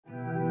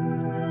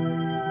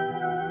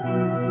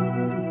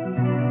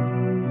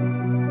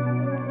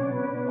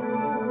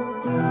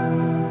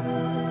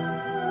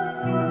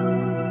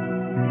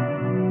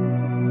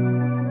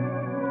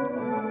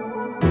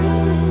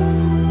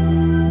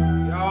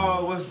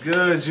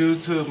good,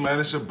 YouTube, man?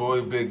 It's your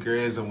boy Big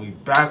Grizz, and we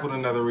back with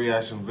another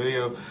reaction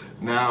video.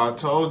 Now, I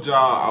told y'all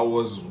I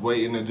was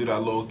waiting to do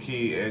that Lil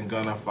Keed and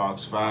Gunna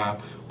Fox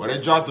 5. Well, they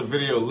dropped the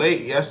video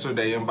late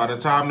yesterday, and by the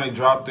time they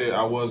dropped it,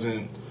 I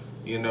wasn't,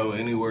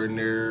 anywhere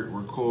near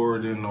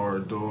recording or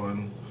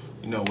doing,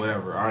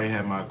 whatever. I ain't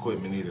had my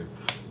equipment either.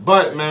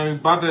 But, man, we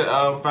about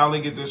to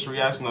finally get this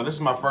reaction. Now, this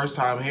is my first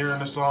time hearing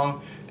the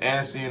song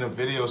and seeing a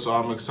video, so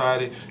I'm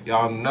excited.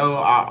 Y'all know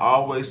I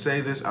always say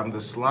this. I'm the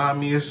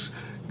slimiest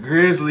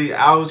grizzly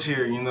out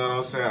here, you know what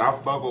I'm saying? I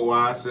fuck with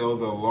YSL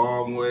the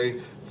long way.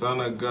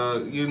 Thunder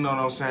Gug, you know what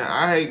I'm saying?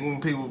 I hate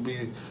when people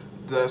be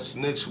the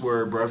snitch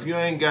word, bro. If you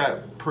ain't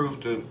got proof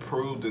to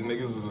prove the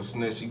niggas is a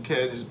snitch, you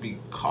can't just be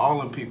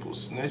calling people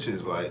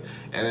snitches. Like,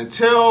 and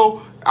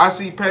until I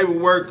see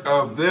paperwork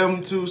of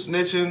them two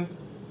snitching,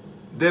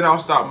 then I'll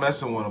stop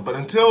messing with them. But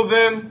until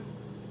then,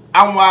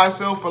 I'm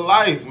YSL for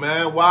life,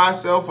 man.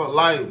 YSL for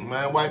life,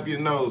 man. Wipe your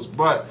nose.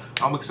 But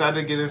I'm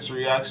excited to get this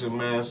reaction,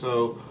 man.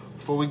 So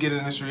before we get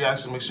in this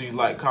reaction, make sure you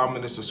like,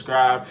 comment, and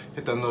subscribe.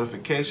 Hit that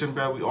notification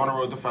bell. We on the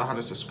road to 500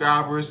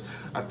 subscribers.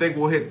 I think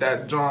we'll hit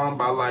that drum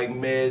by like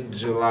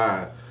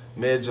mid-July.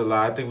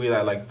 Mid-July. I think we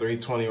at like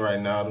 320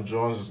 right now. The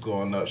drums is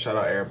going up. Shout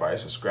out everybody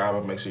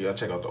subscribing. Make sure y'all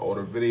check out the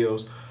older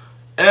videos.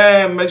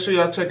 And make sure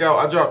y'all check out,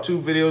 I dropped 2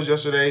 videos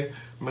yesterday.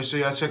 Make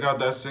sure y'all check out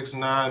that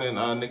 6ix9ine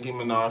and Nicki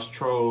Minaj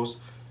Trolls.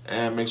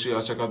 And make sure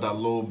y'all check out that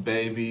Lil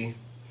Baby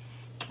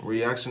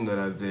reaction that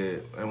I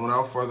did. And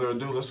without further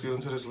ado, let's get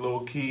into this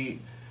Lil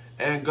Keed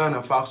and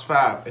Gunna Fox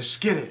 5. Let's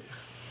get it.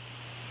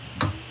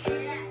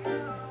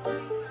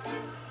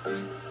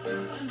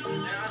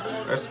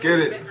 Let's get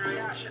it.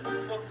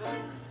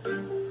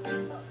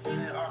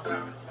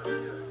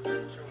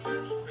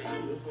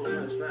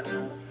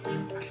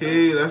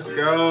 Keed, let's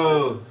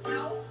go.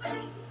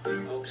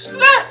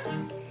 Snap!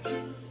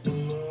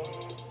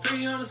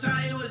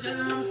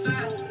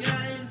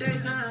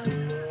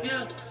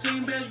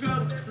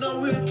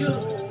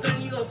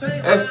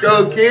 Let's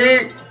go,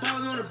 Keed.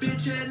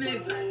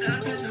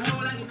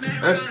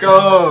 Let's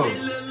go.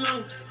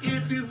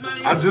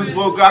 I just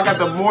woke up. I got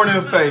the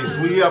morning face.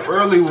 We up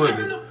early with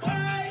it.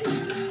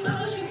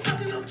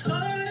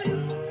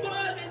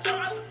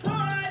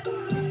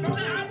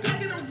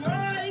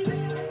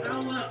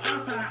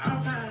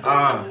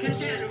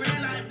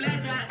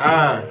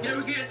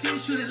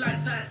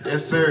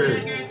 Yes, sir.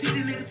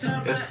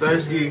 Yes,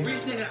 sirski.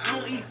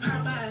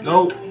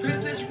 Nope.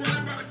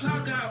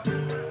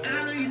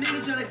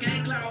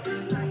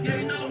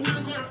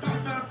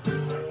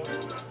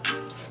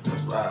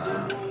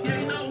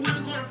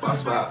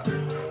 That's right.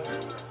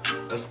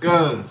 Let's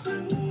go.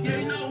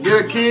 Get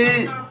a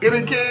Keed. Get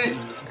a Keed.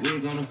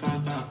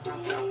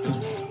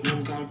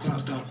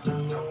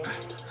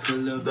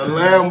 The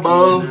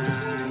Lambo.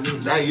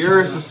 That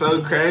Urus is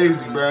so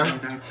crazy, bro.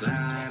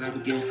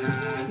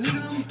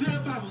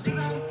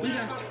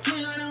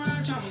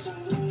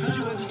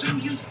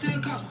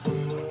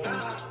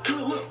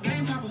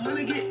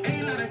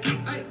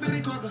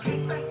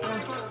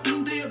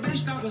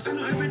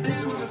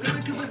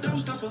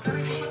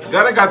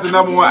 Gunna got the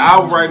 #1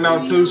 album right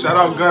now too. Shout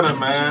out Gunna,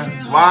 man.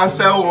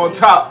 YSL on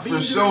top for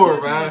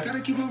sure, man.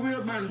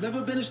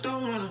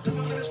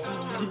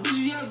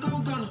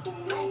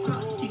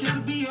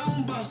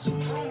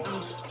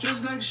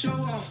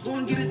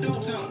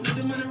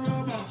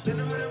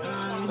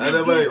 Let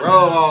the money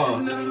roll off.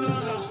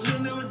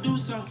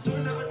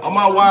 On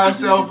my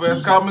YSL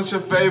fans, comment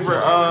your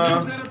favorite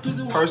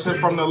person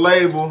from the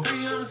label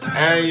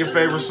and your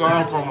favorite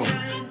song from them.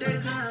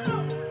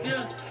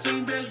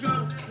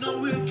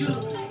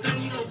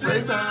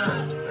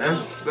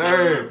 Yes,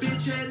 sir.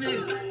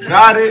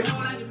 Got it.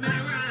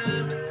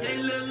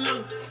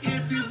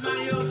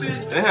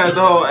 They had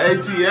the whole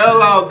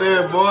ATL out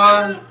there,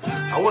 boy.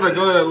 I want to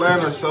go to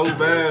Atlanta so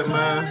bad,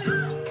 man.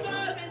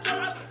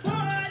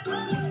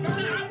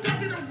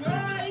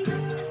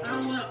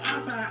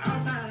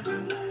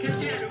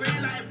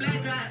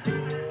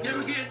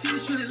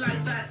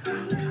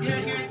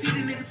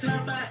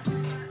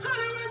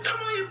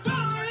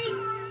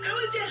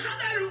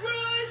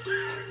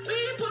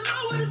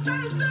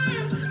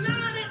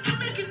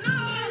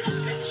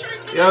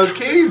 Yo,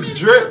 Keed's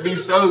drip be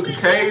so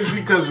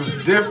crazy because it's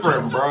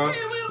different, bro.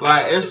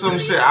 Like, it's some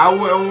shit I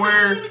wouldn't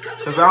wear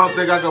because I don't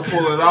think I can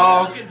pull it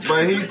off.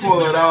 But he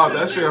pull it off.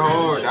 That shit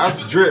hard.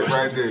 That's drip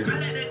right there.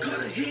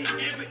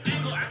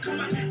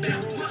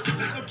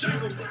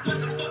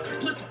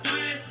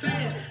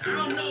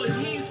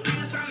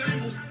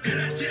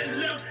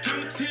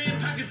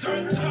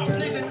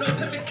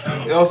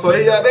 Yo, so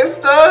he got this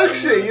thug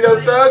shit. You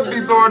know, Thug be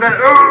throwing that.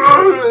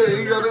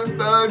 He got this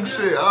thug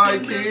shit. All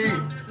right,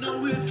 Keed.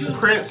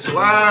 Print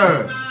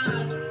slime.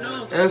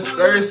 That's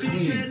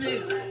Sirski.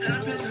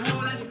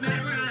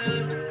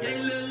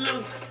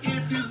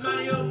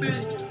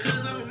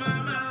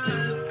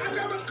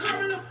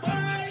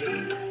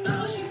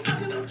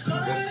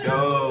 Let's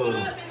go.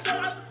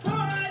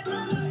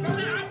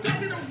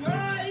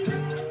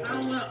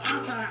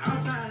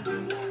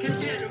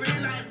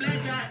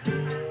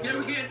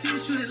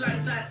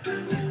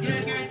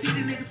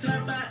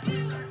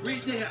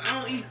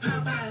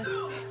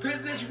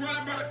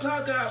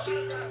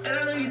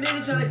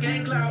 trying to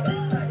gain clout.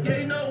 Yeah,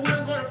 you know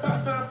we're gonna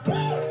Fox 5.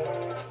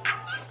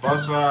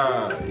 Fox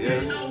 5,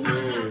 yes,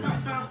 sir.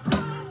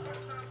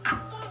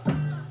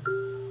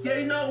 Yeah,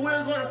 you know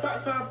we're gonna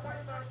Fox 5.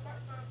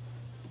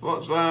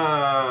 Fox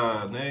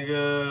 5,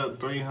 nigga,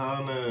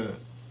 300.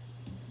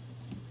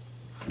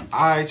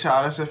 Alright,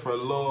 y'all, that's it for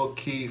Lil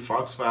Keed,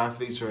 Fox 5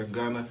 featuring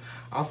Gunna.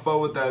 I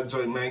fuck with that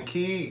joint, man.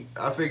 Keed,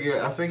 I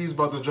think he's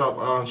about to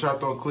drop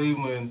Trapped on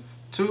Cleveland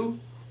 2.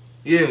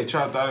 Yeah,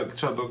 Trapped on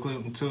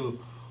Cleveland 2.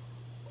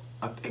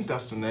 I think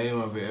that's the name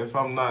of it. If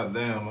I'm not,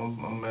 damn,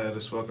 I'm mad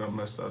as fuck I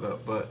messed that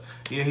up. But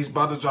yeah, he's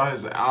about to drop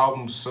his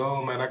album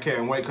soon, man. I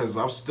can't wait because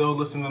I'm still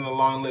listening to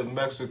Long Live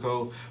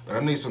Mexico. But I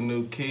need some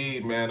new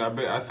Keed, man.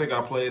 I think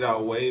I played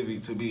out wavy,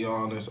 to be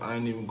honest. I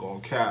ain't even gonna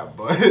cap.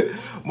 But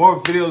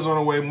more videos on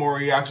the way, more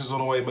reactions on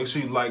the way. Make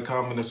sure you like,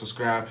 comment, and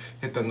subscribe.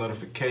 Hit that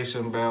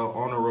notification bell.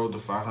 On the road to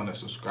 500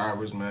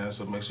 subscribers, man.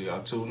 So make sure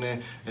y'all tune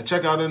in. And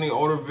check out any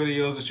older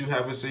videos that you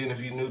haven't seen if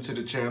you're new to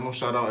the channel.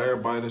 Shout out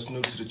everybody that's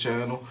new to the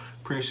channel.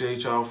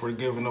 Appreciate y'all for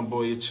giving them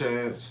boy a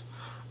chance.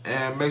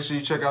 And make sure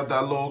you check out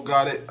that Lil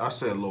Got It. I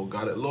said Lil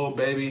Got It, Lil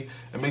Baby.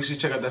 And make sure you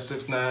check out that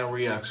 6ix9ine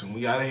reaction.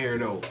 We gotta hear it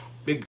though.